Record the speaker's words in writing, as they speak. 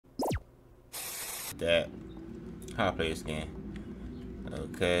that. How I play this game?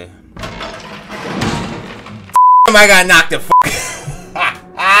 Okay. I got knocked the fuck.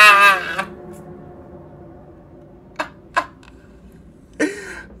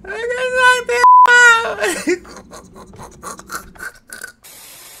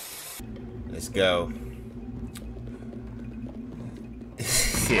 Let's go.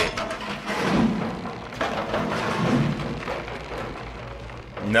 Shit.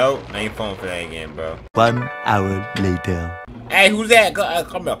 Nope, I ain't falling for that again, bro. 1 hour later. Hey, who's that?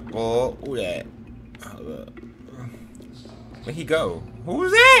 Come here. Oh, who that? Where'd he go?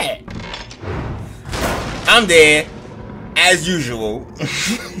 Who's that? I'm dead. As usual.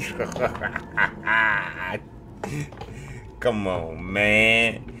 Come on,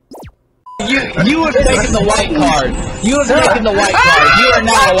 man. You have taken the white card. You have taken the white card. You are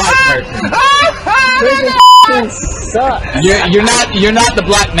now a white person. You're not the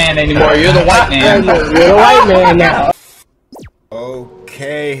black man anymore. You're the white man. You're the white man now.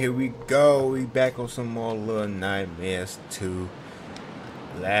 Okay, here we go. We back on some more Little Nightmares 2.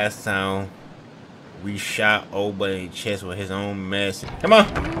 Last time we shot old buddy in the chest with his own mess. Come on.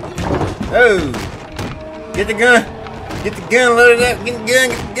 Oh. Get the gun. Get the gun, load it up. Get the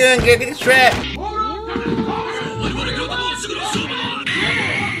gun, get the strap.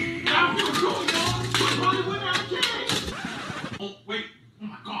 Oh, wait. Oh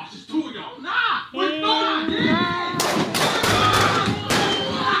my gosh, there's 2 of y'all. Nah, what's going on?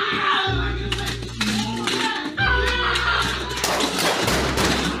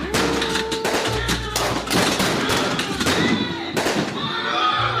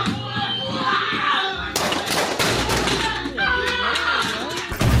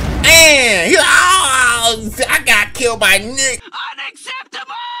 I got killed by Nick.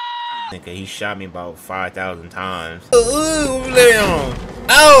 Unacceptable. I think he shot me about 5,000 times. Ooh, Leon.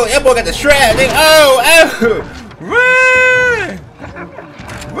 Oh, that boy got the strap. Nigga. Oh, run,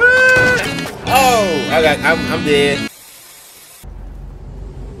 run. Oh, I'm dead.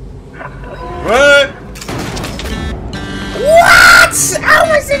 Run. What? I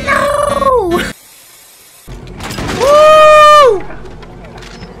was in no. Woo!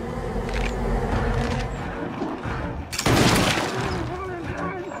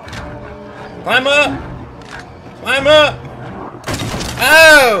 Climb up! Climb up!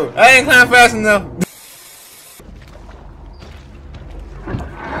 Oh! I didn't climb fast enough.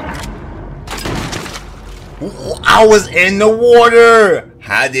 I was in the water!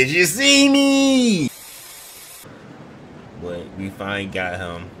 How did you see me? But we finally got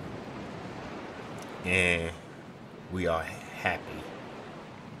him. And we are happy.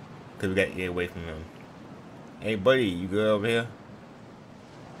 Because we got to get away from him. Hey buddy, you good over here?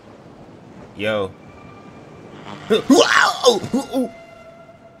 Yo. Feel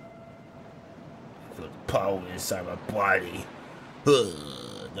the power inside my body.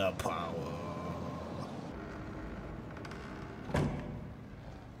 The power.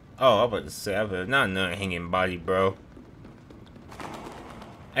 Oh, I'm about to say, I've not another hanging body, bro.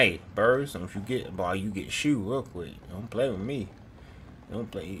 Hey, birds, don't you get, boy, you get shoot real quick. Don't play with me. Don't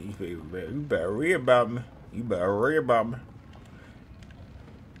play. You better worry about me. You better worry about me.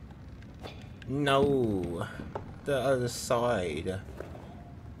 No, the other side.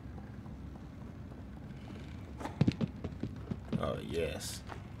 Oh yes.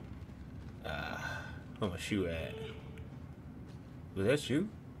 I'm gonna shoot at. Was that you?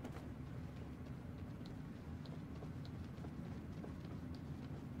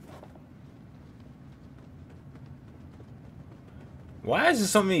 Why is there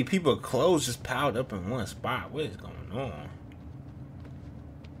so many people clothes just piled up in one spot? What is going on?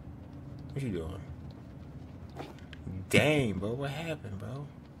 What you doing? Dang, bro, what happened, bro?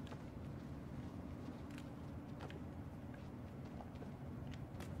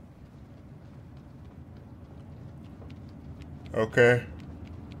 Okay.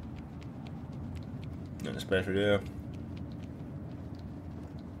 Nothing special there.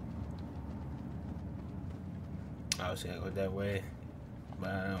 Obviously, I go that way, but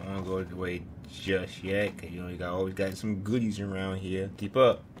I don't want to go the way just yet, cause you know you always got some goodies around here. Keep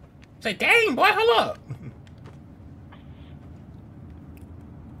up. Say, dang, boy, hold up.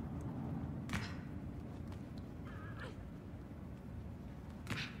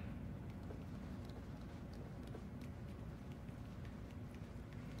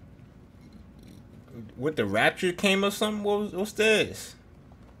 What, the rapture came or something? What's this?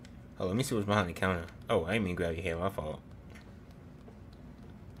 Oh, let me see what's behind the counter. Oh, I didn't mean to grab your hand. My fault.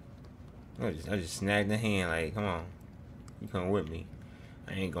 I just snagged the hand. Like, come on, you come with me.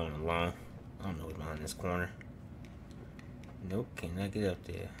 I ain't going alone. I don't know what's behind this corner. Nope, cannot get up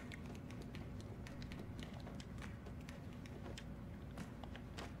there.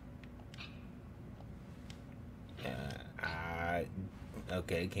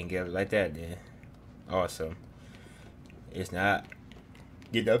 Okay, can't get up like that then. Awesome. It's not.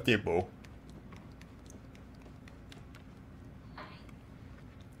 Get up there, bro.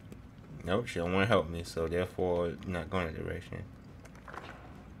 Nope, she don't want to help me, so therefore not going that direction.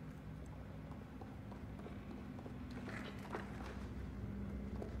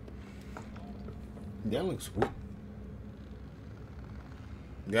 That looks weird.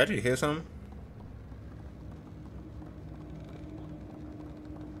 Did I just hear something?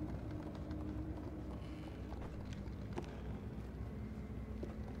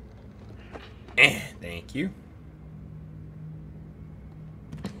 Thank you.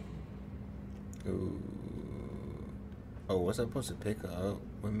 Ooh. Oh, was I supposed to pick her up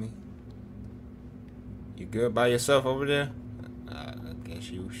with me? You good by yourself over there? I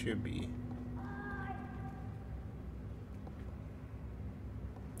guess you should be.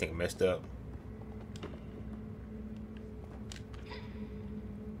 I think I messed up.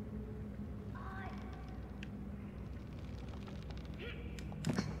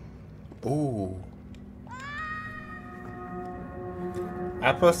 Ooh.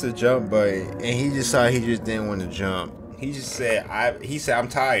 I pressed the jump button and he just saw he just didn't want to jump. He just said I'm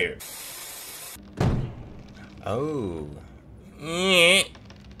tired. Oh. Give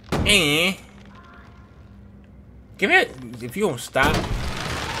it if you don't stop.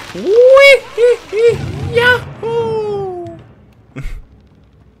 Yahoo!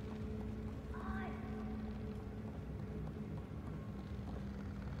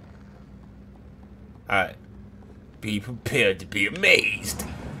 Alright. Be prepared to be amazed.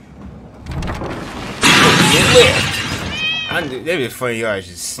 Get lift. That'd be funny. Y'all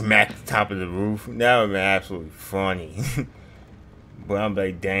just smack the top of the roof. That would be absolutely funny. But I'm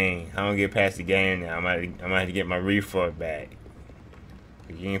like, dang, I don't get past the game now. I might have to get my refund back.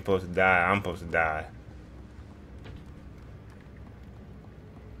 Cause you ain't supposed to die. I'm supposed to die.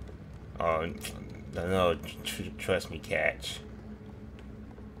 Oh no! Trust me, catch.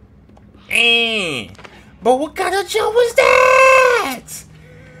 But what kind of jump was that?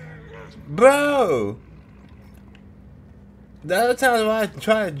 Bro. The other time when I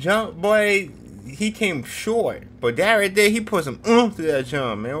tried to jump, boy, he came short. But that right there, he put some oomph to that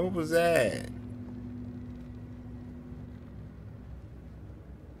jump, man. What was that?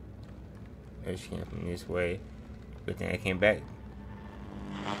 She came from this way. Good thing I came back.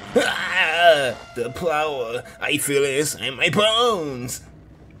 The power. I feel it in my bones.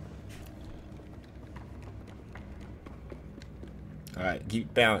 Alright,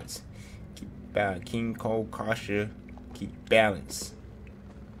 keep balance. Keep balance. King Cole Kasha. Keep balance.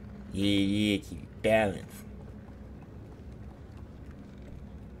 Yeah, keep balance.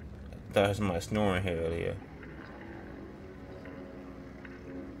 I thought I was somebody snoring here earlier.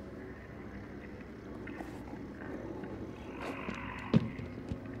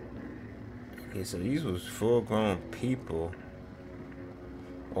 Okay, so these was full-grown people.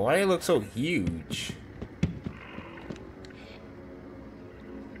 Why they look so huge?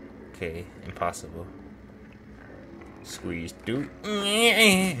 Okay, impossible. Squeeze through.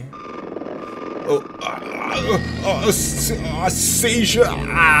 Seizure.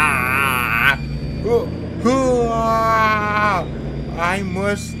 I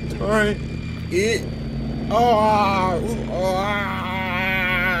must turn it.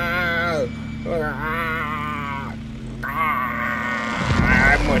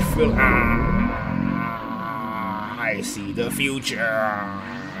 I must feel. I see the future.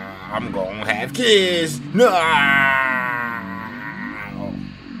 I'm gonna have kids. No.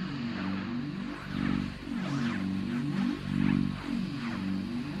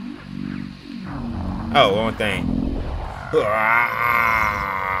 Oh, one thing.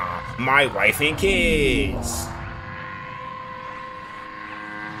 My wife and kids.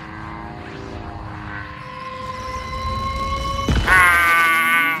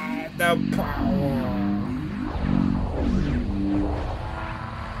 The power.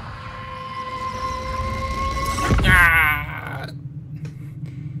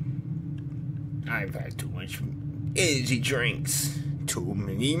 I've had too much energy drinks. Too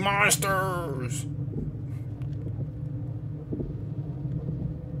many monsters.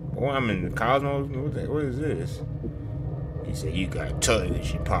 Oh, I'm in the cosmos. What is this? He said you got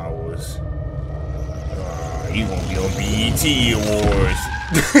television powers. You gonna be on BET Awards.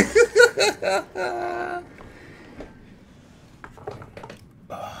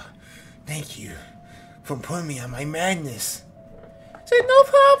 Thank you for putting me on my madness. Said no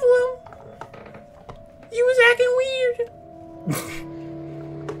problem. You was acting weird.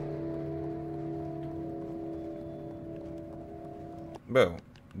 Bro,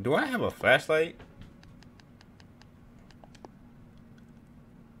 do I have a flashlight?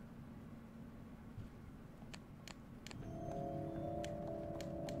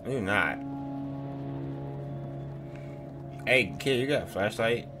 You're not. Hey, kid, you got a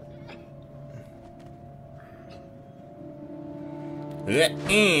flashlight? Yeah,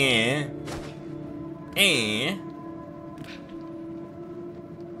 and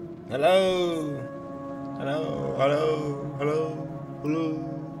hello, hello, hello, hello, hello,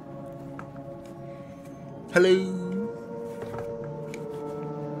 hello.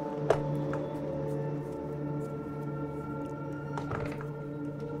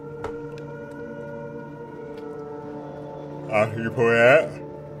 You pull that.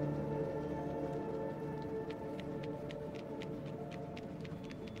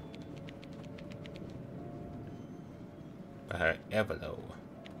 However, though,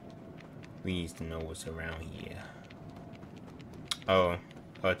 we need to know what's around here. Oh,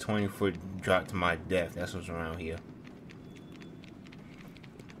 a 20-foot drop to my death. That's what's around here.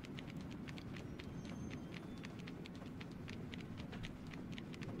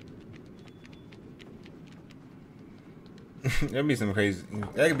 That'd be some crazy.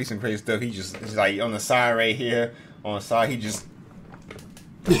 That could be some crazy stuff. He just like on the side right here. On the side, he just.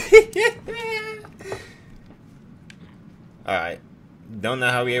 All right. Don't know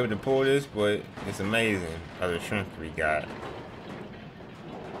how we able to pull this, but it's amazing. Other strength we got.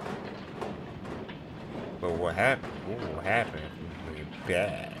 But what happened? What happened? Really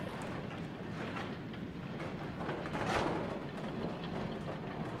bad.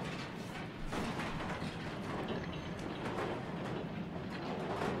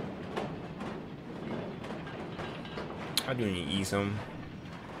 I do need to eat some.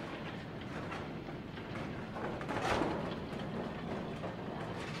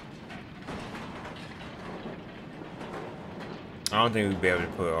 I don't think we'll be able to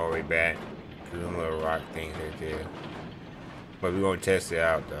put it all the way back to them little rock things right there. But we're gonna test it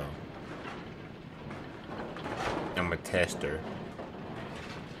out though. I'm a tester.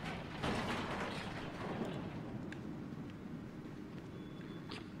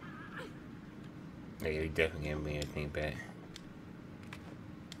 Yeah, we definitely can't bring anything back.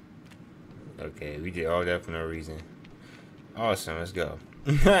 Okay, we did all that for no reason. Awesome, let's go.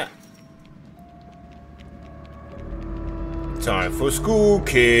 Time for school,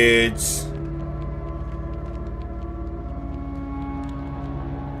 kids.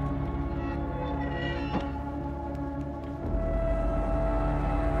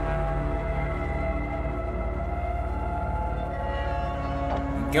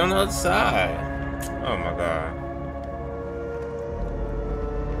 Get on the other side. Oh my god.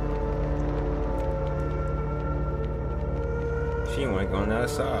 She ain't wanna go on the other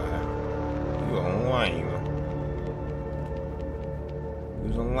side. You a lame.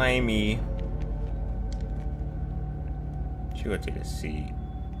 Who's a lamey? She gonna take a seat.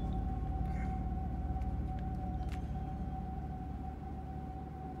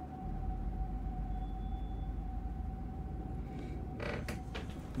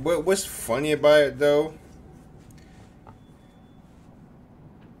 What's funny about it though?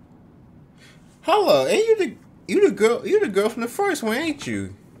 Hello, and you the girl from the first one, ain't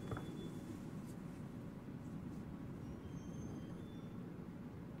you?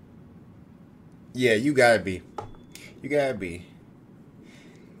 Yeah, you gotta be. You gotta be.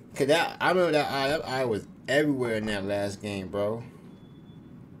 Cause I remember that eye was everywhere in that last game, bro.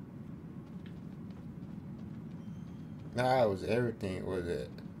 That eye was everything. Was it?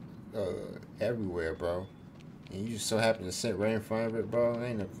 Everywhere, bro. And you just so happen to sit right in front of it, bro.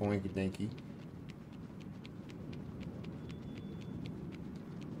 Ain't no coinky dinky.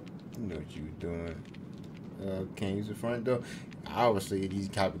 You know what you were doing. Can't use the front door. Obviously, these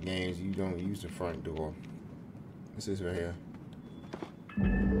type of games, you don't use the front door. What's this right here?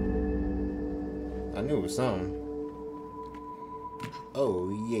 I knew it was something. Oh,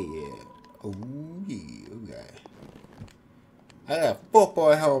 yeah. Oh, yeah. Okay. I got a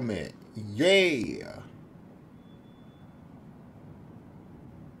football helmet. Yeah.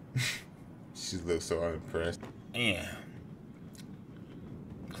 She looks so unimpressed. Yeah.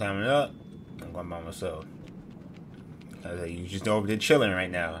 Climbing up. I'm going by myself. You just over there chilling right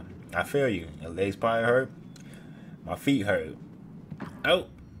now. I feel you. Your legs probably hurt. My feet hurt. Oh.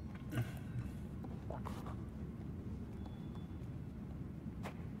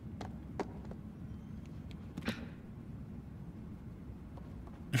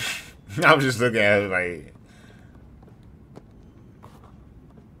 I was just looking at it like,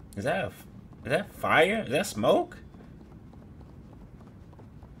 is that fire? Is that smoke?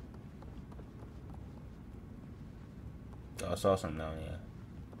 Thought I saw something down here.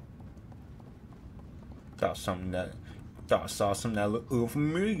 Thought I saw something that looked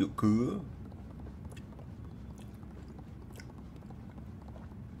unfamiliar, cool.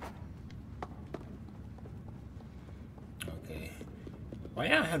 Why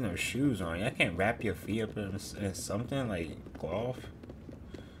y'all have no shoes on? Y'all can't wrap your feet up in something like cloth?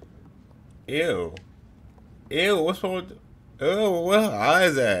 Ew. Ew, what's wrong with... Ew, what her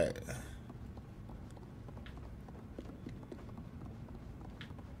eyes at?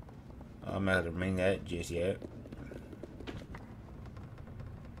 I'm not gonna bring that just yet.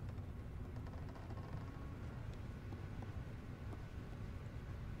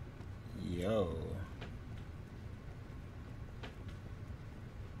 Yo.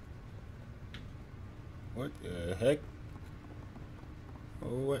 What the heck?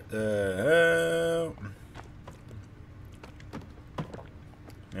 What the hell?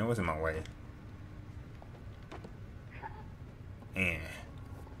 Man, what's in my way? And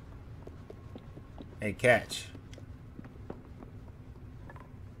hey, catch.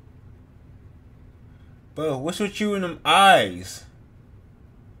 Bro, what's with you in them eyes?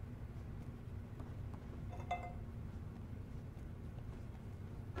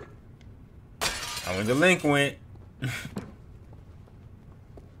 I went delinquent.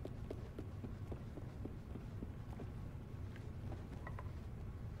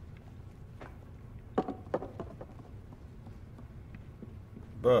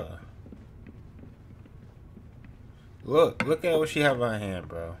 Bruh. Look at what she have on her hand,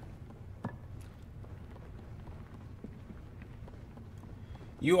 bro.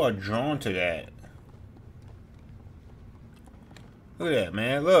 You are drawn to that. Look at that,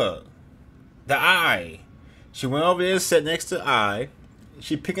 man. Look. The eye. She went over there, sat next to the eye.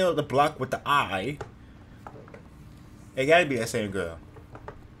 She picking up the block with the eye. It gotta be that same girl.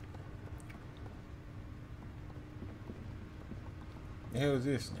 The hell is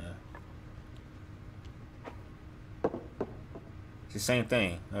this now? It's the same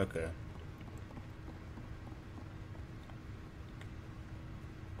thing. Okay.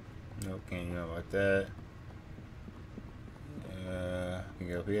 Okay, you know about that. We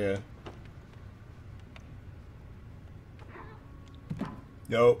go up here.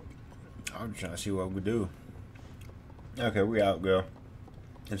 Nope. I'm trying to see what we do. Okay, we out, girl.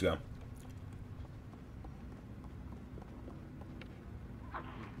 Let's go.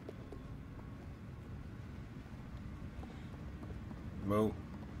 Well,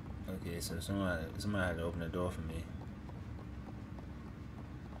 okay, so somebody had to open the door for me.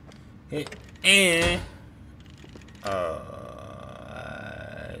 Hey, and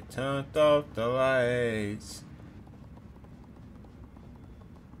I turned off the lights.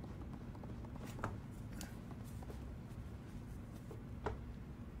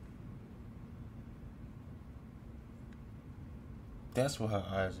 That's what her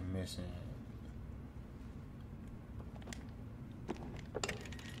eyes are missing.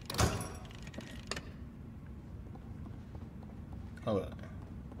 Hold up.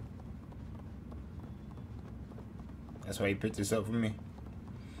 That's why you picked this up for me?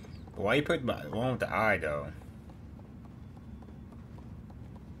 But why you put the one with the eye, though?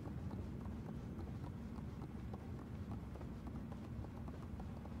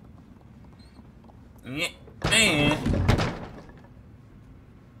 Yeah, man.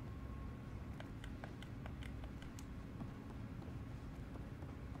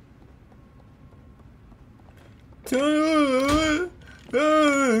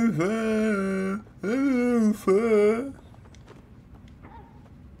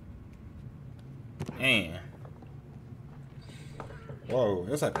 Man. Whoa,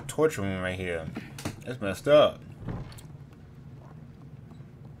 that's like a torture room right here. That's messed up.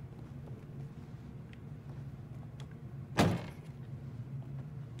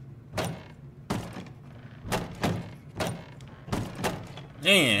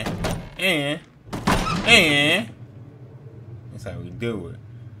 And that's how we do it.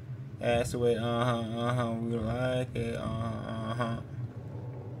 That's the way, we like it,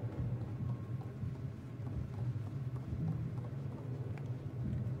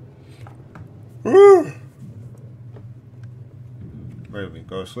 Woo! Ready to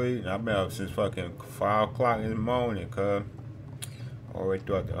go to sleep? I've been up since fucking 5 o'clock in the morning, cuz. All the way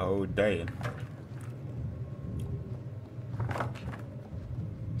throughout the whole day.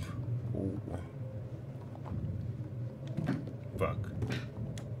 Ooh. Fuck.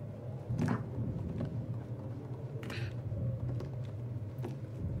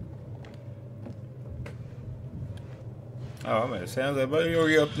 Oh, man, it sounds like, buddy, you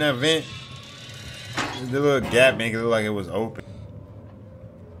get up in that vent. The little gap make it look like it was open.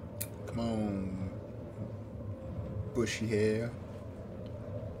 Come on. Bushy hair.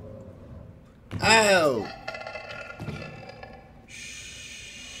 Ow!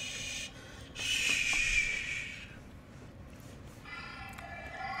 Shh. Shh.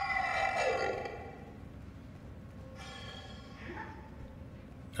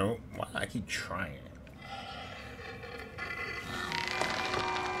 keep trying.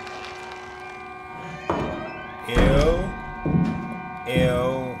 L.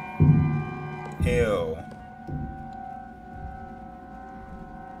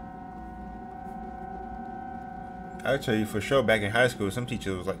 I'll tell you for sure, back in high school, some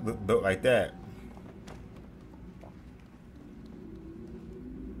teachers was like built like that.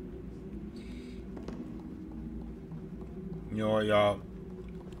 You know what, y'all?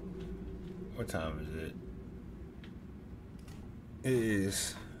 What time is it? It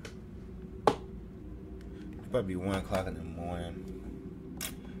is probably 1 o'clock in the morning.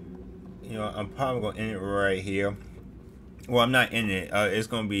 You know, I'm probably gonna end it right here. Well, I'm not ending it. It's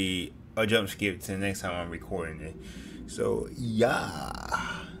gonna be a jump skip to the next time I'm recording it. So yeah,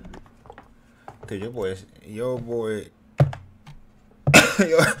 cause your boy, your boy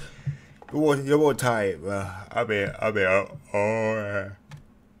tired, bro. I been up all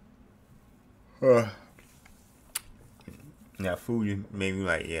now food made me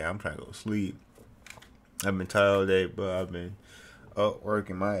like, yeah, I'm trying to go to sleep. I've been tired all day, but I've been up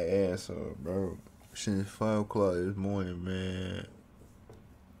working my ass off, bro. Since 5 o'clock this morning, man.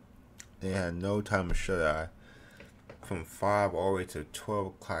 They had no time to shut eye. From 5 all the way to 12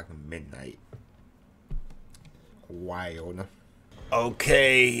 o'clock midnight. Wild.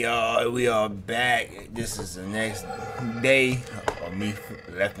 Okay, y'all, we are back. This is the next day of me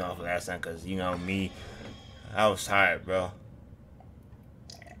left off last time, cause you know me, I was tired, bro.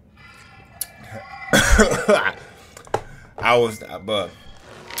 But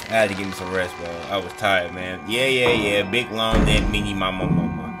I had to give me some rest, bro. I was tired, man. Yeah. Big long day, mini mama.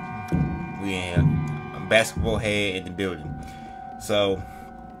 We in here. I'm basketball head in the building. So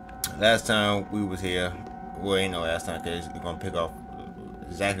last time we was here, well, ain't no last time, cause we're gonna pick off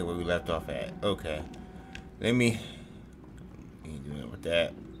exactly where we left off at. Okay, let me do that with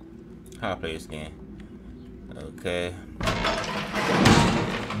that. How I play this game? Okay.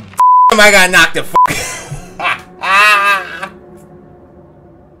 I got knocked the fuck.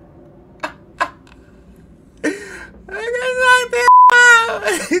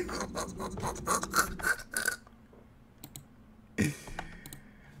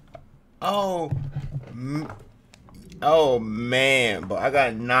 Oh man, but I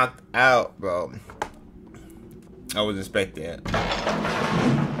got knocked out, bro. I wasn't expecting that.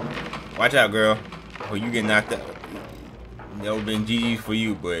 Watch out, girl. Or you get knocked out. That would've been GG for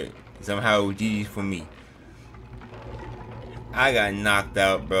you, but somehow it was GG for me. I got knocked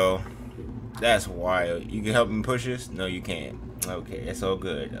out, bro. That's wild. You can help me push this? No, you can't. Okay, it's all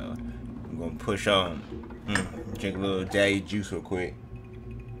good though. I'm gonna push on. Drink a little daddy juice real quick.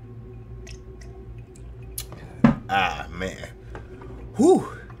 Ah, man. Whew.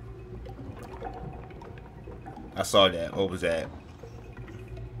 I saw that. What was that?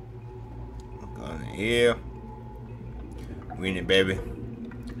 Going in here. We in it, baby.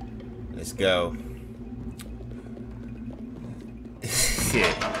 Let's go.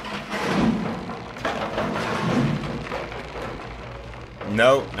 Shit.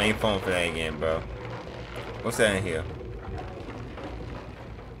 Nope, I ain't falling for that again, bro. What's that in here?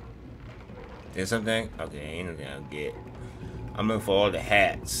 There's something? Okay, ain't nothing I'll get. I'm looking for all the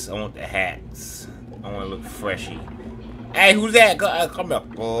hats. I want the hats. I want to look freshy. Hey, who's that? Come up.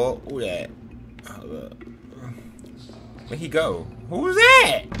 Oh, who that? Hold up. Where'd he go? Who's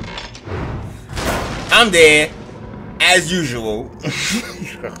that? I'm dead. As usual.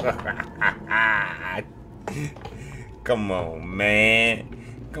 Come on, man.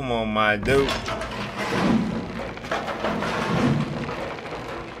 Come on, my dude.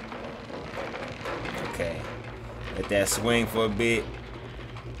 Okay. Let that swing for a bit.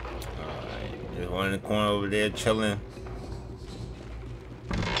 Alright. Just one in the corner over there chilling.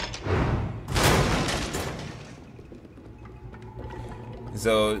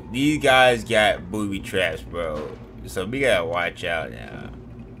 So these guys got booby traps, bro. So we gotta watch out now.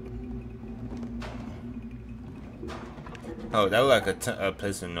 Oh, that was like a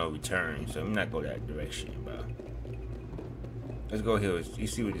place of no return, so I'm not going that direction, bro. Let's go here. You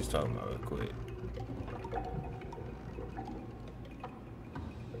see what he's talking about real quick.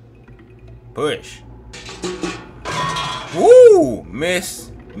 Push. Woo!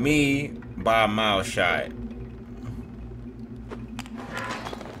 Miss me by a mile shot.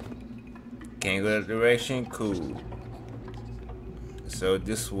 Can't go that direction? Cool. So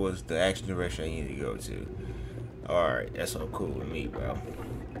this was the actual direction I needed to go to. Alright, that's all cool with me, bro.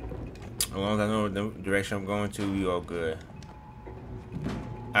 As long as I know the direction I'm going to, we all good.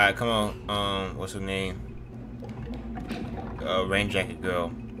 Alright, come on. What's her name? Rain Jacket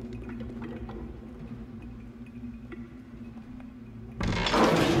Girl.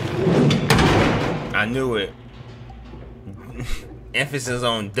 I knew it. Emphasis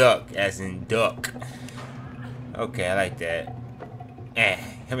on duck, as in duck. Okay, I like that.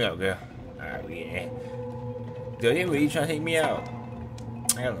 Help me out, girl. Alright, yeah. Dude, they really trying to take me out.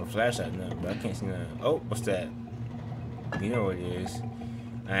 I got no flashlight now, but I can't see nothing. Oh, what's that? You know what it is.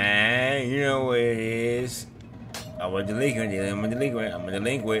 You know what it is. I'm a delinquent. I'm a delinquent. I'm a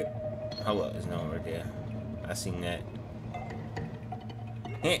delinquent. Hold up, there's no one right there. I seen that.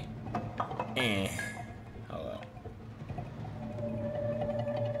 Hold up.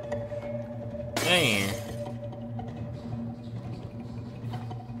 Man.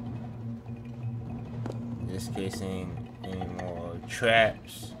 This case ain't any more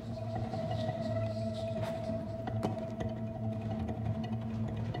traps.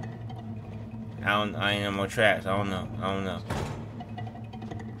 I ain't no more traps. I don't know.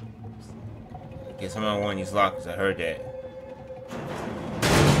 Get some of one of these lockers. I heard that.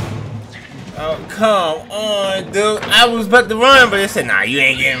 Oh, come on, dude. I was about to run, but they said, nah, you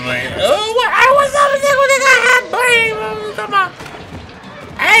ain't getting run. Oh, what? I was up there with the guy. Come on.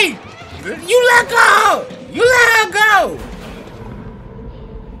 Hey, you let go. You let her go.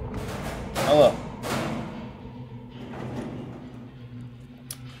 Hello.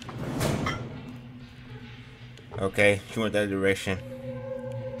 Okay, she went that direction.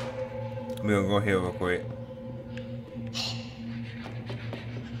 We're gonna go here real quick.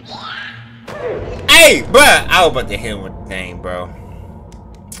 Hey, bruh! I was about to hit him with the thing, bro.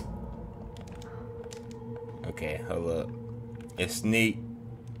 Okay, hold up. It's sneak.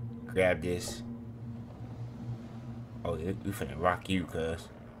 Grab this. Oh, we finna rock you, cuz.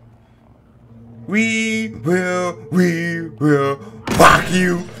 We will rock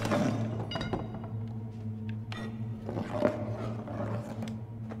you.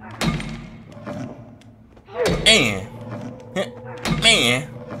 Man.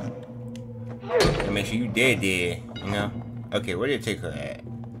 Make sure you dead, you know? Okay, where did they take her at?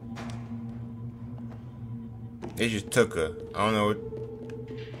 They just took her. I don't know what...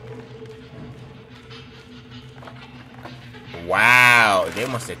 Wow, they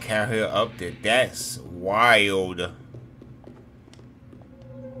must have carried her up there. That's wild.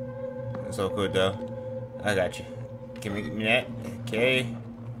 It's so good though. I got you. Give me that. Okay.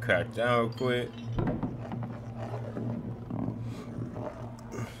 Crouch down real quick.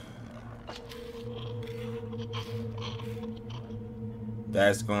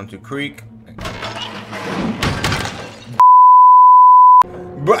 That's going to creek.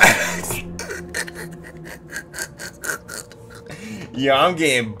 Yo, I'm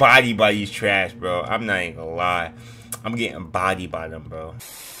getting bodied by these trash, bro. I'm not even gonna lie. I'm getting bodied by them, bro.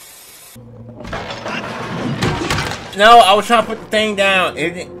 No, I was trying to put the thing down.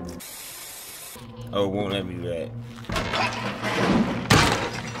 It didn't. Oh, it won't let me do that.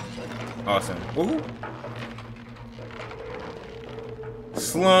 Awesome. Woohoo.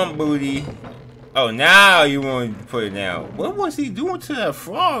 Slump booty. Oh, now you want to put it down. What was he doing to that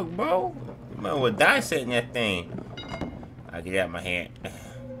frog, bro? Man was dissecting that thing. I'll get out of my hand.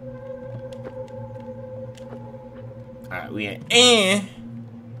 Alright, we in.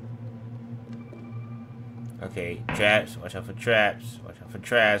 Okay, traps. Watch out for traps. Watch out for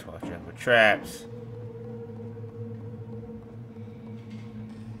traps. Watch out for traps.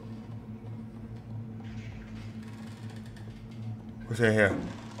 What's in here?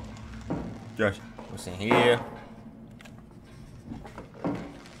 Josh, what's in here?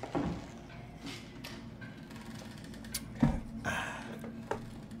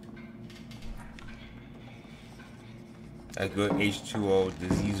 A good H2O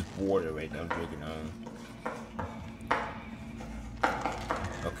disease water right now I'm drinking on.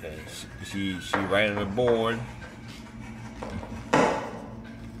 Okay, she right on the board.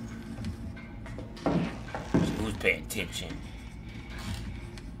 Who's paying attention?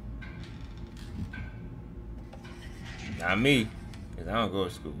 Not me, because I don't go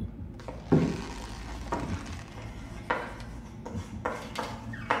to school.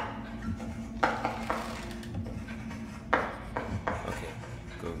 Okay,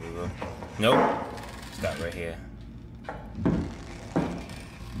 go. Nope. Stop right here.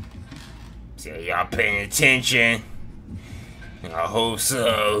 See, y'all paying attention? I hope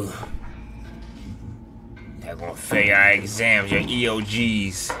so. Y'all gonna fail your exams, your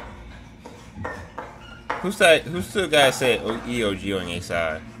EOGs. Who's the guy said EOG on your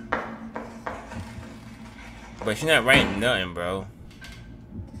side? But she's not writing nothing, bro.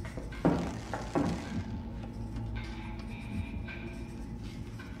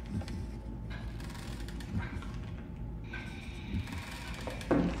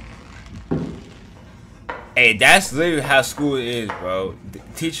 Hey, that's literally how school is, bro. The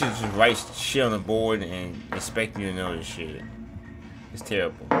teachers just write shit on the board and expect you to know this shit. It's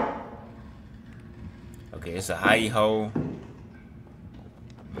terrible. Okay, it's a hidey hole.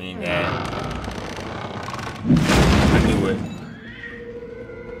 Meaning that I knew it.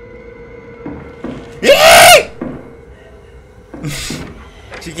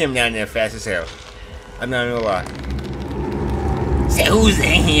 She came down there fast as hell. I'm not gonna lie. Say, who's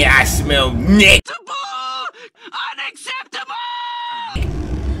in here? I smell Nick. Unacceptable!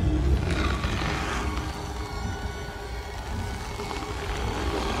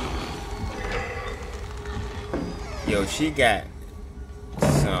 Yo, she got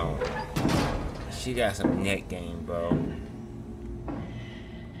some neck game, bro.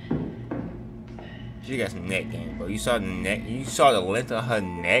 She got some neck game, bro. You saw the neck. You saw the length of her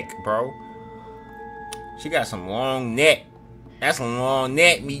neck, bro. She got some long neck. That's some long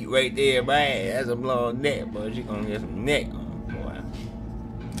neck meat right there, man. That's some long neck, bro. She gonna get some neck on, boy.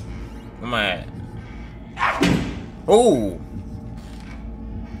 Come on. Oh.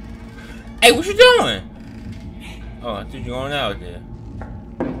 Hey, what you doing? Oh, I thought you going out there.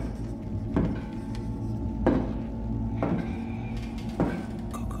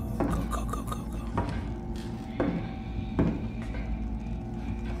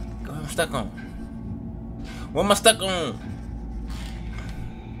 Stuck on? What am I stuck on?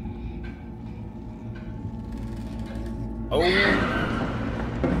 Oh.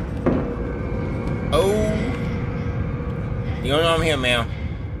 Oh. You don't know I'm here, man.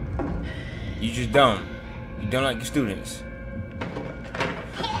 You just dumb. You don't like your students.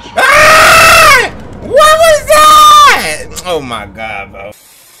 Ah! What was that? Oh my god, bro.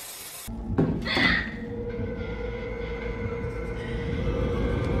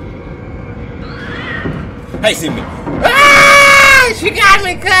 Hey, see me. Ah! She got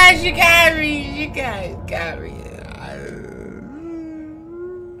me, cuz. She got me. She got me.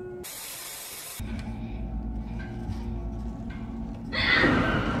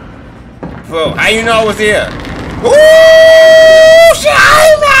 Bro, how you know I was here? Ooh! She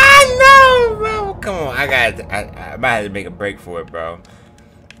got me. I know, bro. Come on. I might have to make a break for it, bro.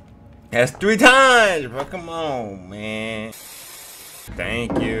 That's 3 times, bro. Come on, man.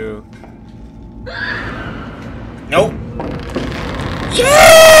 Thank you. Nope.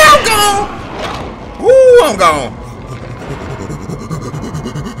 Yeah, I'm gone. Ooh, I'm gone.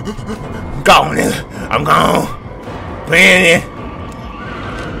 Gone, nigga. I'm gone. Playing it.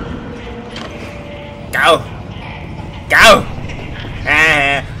 Go. Go.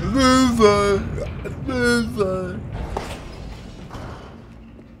 Ah. Loser. Loser.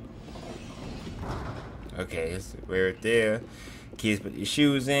 Okay, it's right there. Kids, put your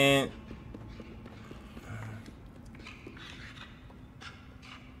shoes in.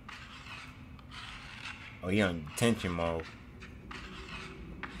 Oh, he on detention mode.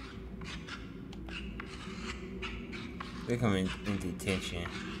 They come in detention.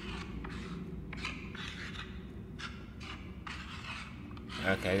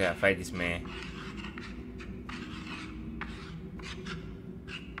 Okay, I gotta fight this man.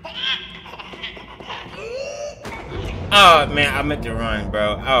 Oh man, I meant to run,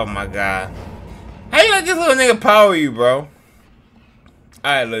 bro. Oh my god. How you let this little nigga power you, bro?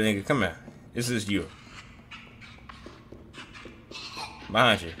 Alright, little nigga, come here. This is you.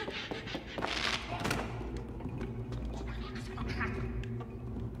 Behind you.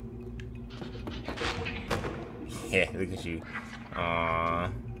 Yeah, look at you.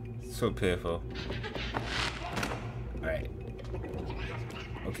 Aww. So pitiful. Alright.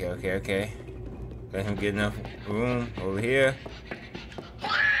 Okay. Let him get enough room over here.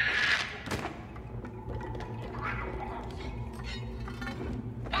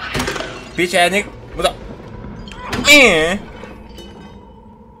 Bitch ass nigga. What's up? Man!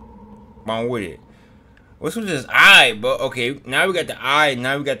 Wrong with it. What's with this eye, bro? Okay, now we got the eye.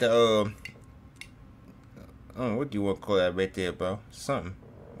 Now we got the oh, what do you want to call that right there, bro? Something.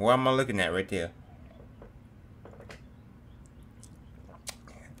 What am I looking at right there?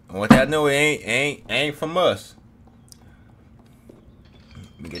 What I know, it ain't from us.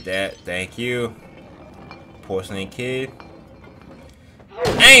 Let me get that. Thank you, porcelain kid.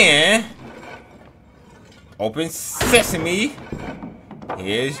 And open sesame.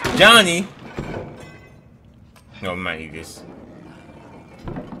 Here's Johnny. No, we might need this.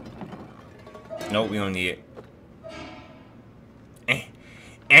 Nope, we don't need it.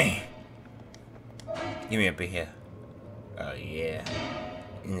 Give me up in here. Oh yeah.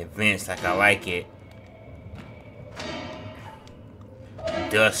 In the vents like I like it.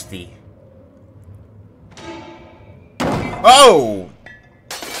 Dusty. Oh!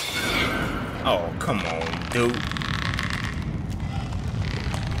 Oh, come on, dude.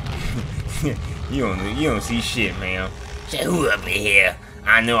 you don't see shit, man. Say, who up in here?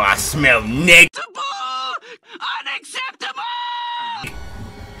 I know I smell unacceptable.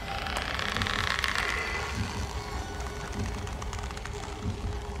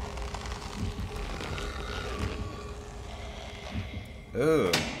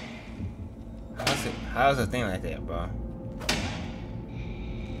 Ugh. How's a thing like that, bro?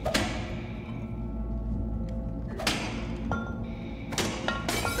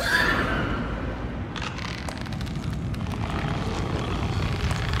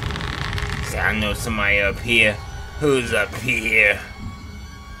 See, I know somebody up here. Who's up here?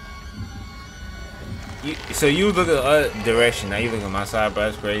 So you look at the other direction, now you look at my side, bro.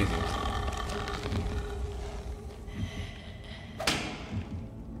 That's crazy.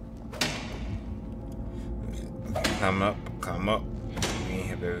 Come up, come up. We in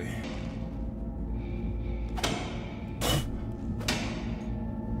here, baby.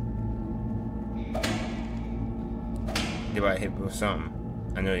 They about to hit me with something.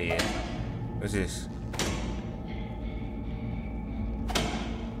 I know he is. What's this?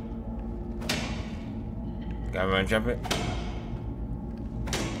 Gotta run, jump it.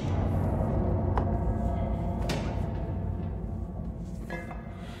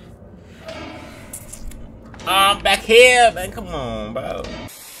 I'm back here, man. Come on, bro.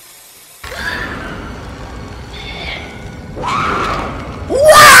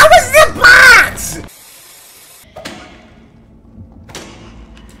 Wow, what's the box?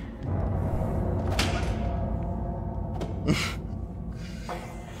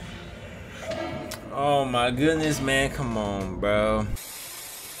 Oh my goodness, man. Come on, bro.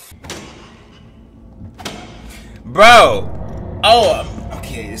 Bro. Oh,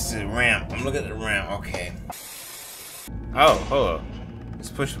 okay. This is a ramp. I'm looking at the ramp. Okay. Oh, hold up. It's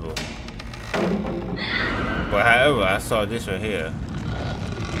pushable. But however, I saw this right here.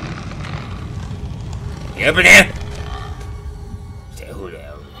 You up in there? Say, who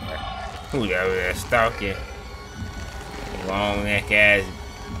that over there? Who that over there stalking? Long neck ass.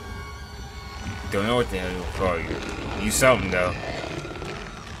 Don't know what the hell you call you. You something though.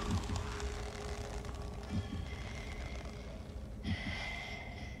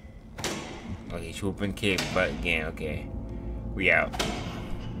 Okay, swooping kick butt again. Okay, we out.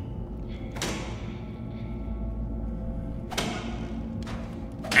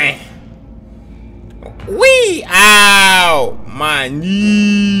 Wee! Ow! My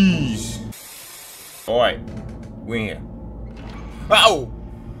knees. All right, we in here. Oh.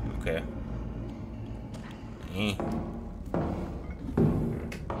 Okay.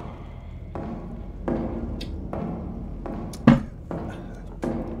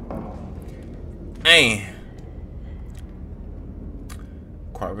 Hey.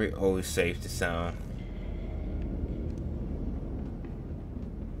 Corporate always safe to sound.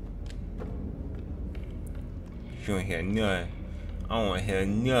 You don't hear nothing. I don't want to hear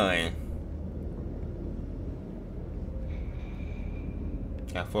nothing.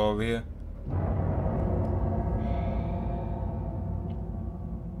 Can I fall over here?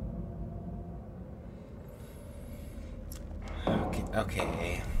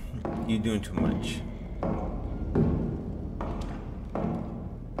 Okay, you're doing too much.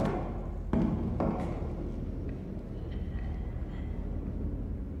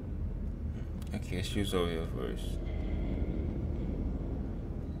 Okay, let's use over here first.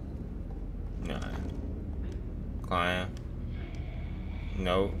 Nah. Climb.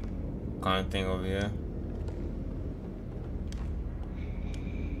 Nope. Climb thing over here.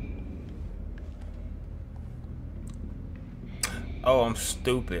 Oh, I'm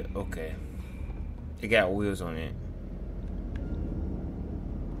stupid. Okay. It got wheels on it.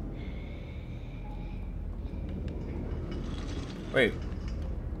 Wait.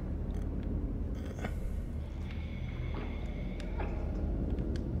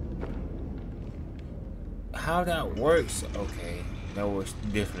 How that works? Okay. That works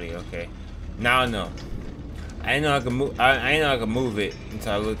differently. Okay. Now I know. I didn't know I could move. I didn't know I could move it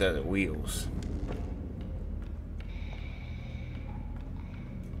until I looked at the wheels.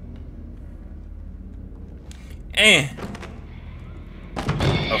 And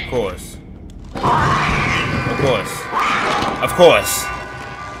of course. Of course. Of course.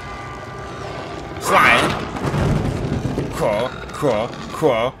 Slide. Crawl, crawl,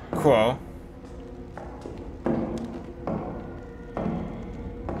 crawl, crawl.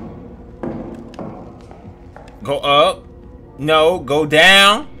 Go up. No, go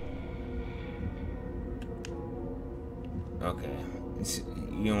down. Okay.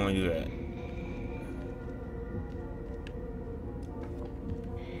 You don't want to do that.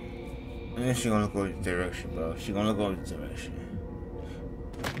 And then she gonna go this direction, bro. She gonna go this direction.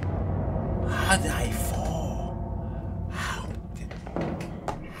 How did I fall? How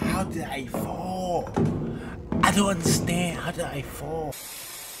did I fall? I don't understand. How did I fall?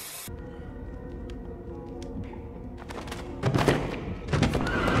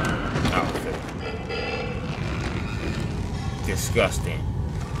 Disgusting.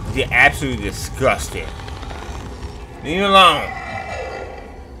 You're absolutely disgusting. Leave me alone.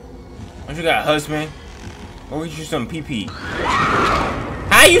 Don't you got a husband? Go get you some pee-pee.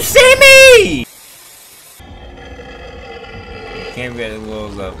 How you see me? Can't be at the low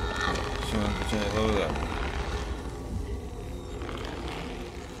level. She wants to at low level.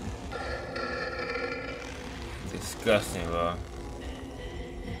 Disgusting, bro.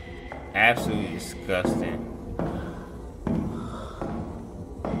 Absolutely disgusting.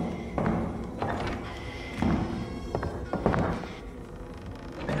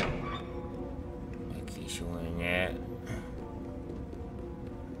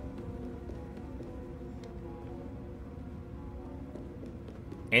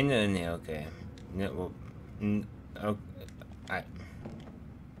 Ain't nothing there, okay. No, well, okay.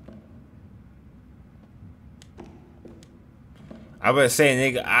 I better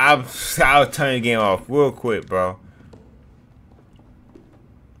say, nigga, I'll turn the game off real quick, bro.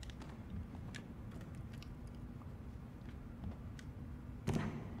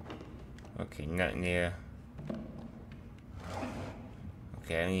 Okay, nothing there.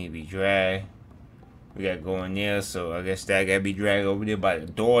 Okay, I need to be dragged. We gotta go in there, so I guess that gotta be dragged over there by the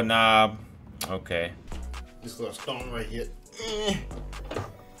doorknob. Okay. This little stone right here.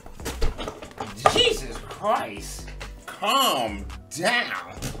 Jesus Christ. Calm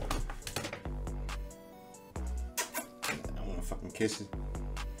down. I wanna fucking kiss it.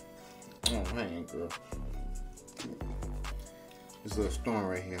 Oh man, girl. This little stone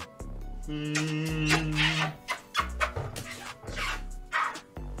right here.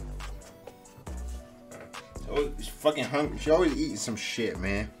 She's fucking hungry. She always eating some shit,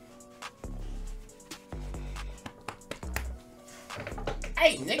 man.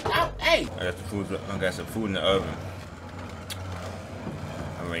 Hey, nigga, hey! I got some food in the oven.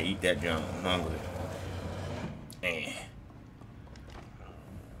 I'm ready to eat that junk. I'm hungry. Man.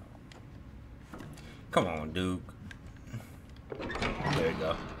 Come on, dude. There you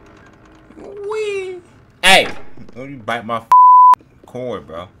go. Wee! Hey! Don't you bite my cord,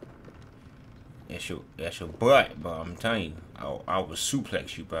 bro. That's your butt, bro. I'm telling you. I will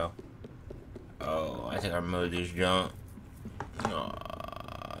suplex you, bro. Oh, I think I remember this junk. Oh,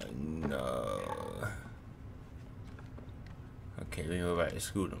 no. Okay, we go back to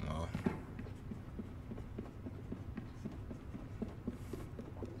school tomorrow.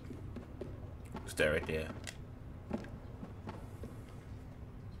 What's that right there?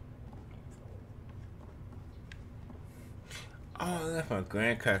 Oh, I left my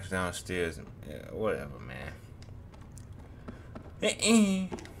graham crackers downstairs. Yeah, whatever, man.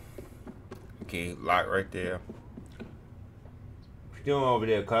 Okay, lock right there. What you doing over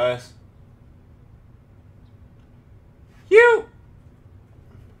there, cuz? You!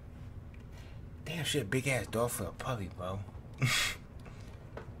 Damn shit, big ass dog for a puppy, bro.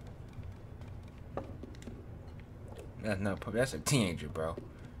 That's not a puppy, that's a teenager, bro.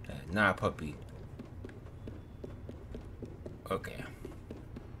 That's not a puppy. Okay.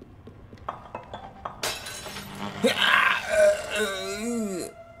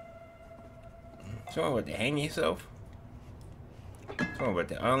 Someone about to hang yourself? Someone about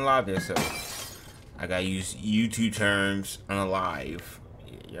to unalive yourself. I gotta use YouTube terms, unalive.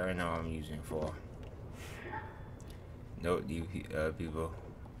 You already know what I'm using it for. Note, you people.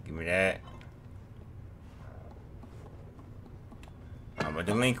 Give me that. I'm a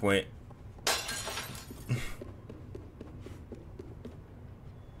delinquent.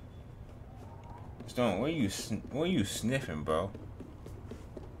 Stone, what are you sniffing, bro?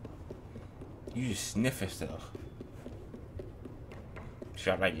 You just sniffing stuff.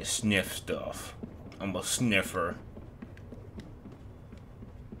 Shot like you sniff stuff. I'm a sniffer.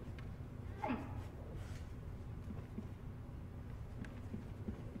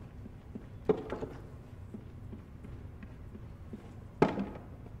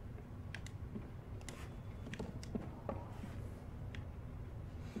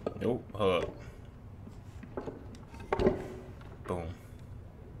 Nope, hold up. Boom.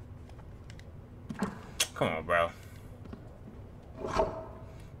 Come on, bro.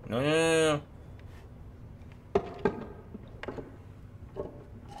 No.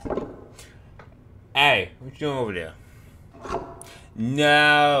 Hey, what you doing over there?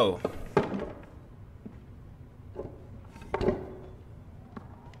 No.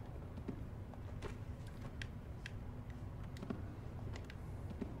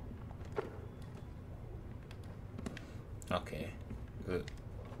 Okay, good.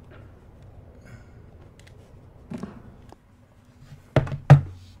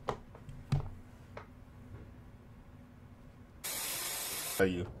 Tell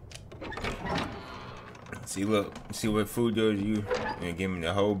you. See, look, see what food does you, and give me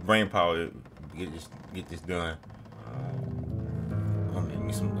the whole brain power to get this done. I'm gonna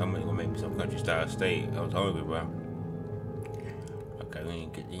make me some country style steak. I was hungry, bro. Okay, you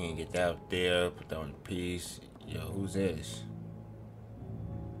can get that out there. Put that on the piece. Yo, who's this?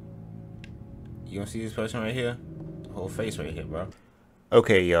 You gonna see this person right here? The whole face right here, bro.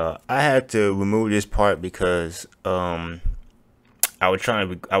 Okay, y'all. I had to remove this part because I was trying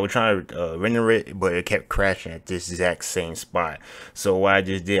to render it, but it kept crashing at this exact same spot. So what I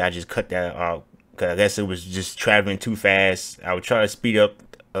just did, I just cut that out. Cause I guess it was just traveling too fast. I would try to speed up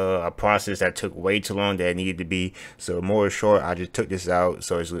a process that took way too long that it needed to be. So more short, I just took this out.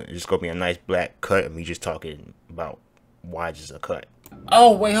 So it's just gonna be a nice black cut of me just talking about why it's just a cut.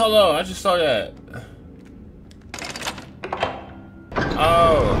 Oh wait, hold on! I just saw that.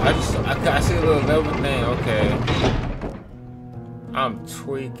 Oh, I see a little level thing. Okay, I'm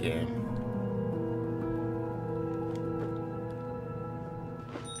tweaking.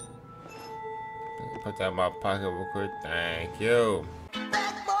 Put that in my pocket real quick. Thank you.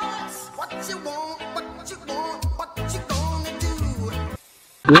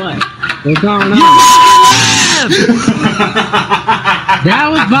 What? What's going on? That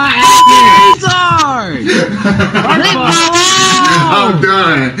was by accident. I'm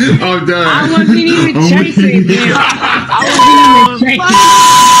done. I'm done. I wasn't even chasing him.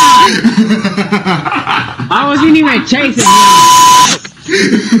 I wasn't even chasing him.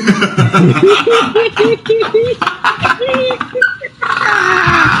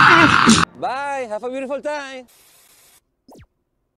 Bye. Have a beautiful time.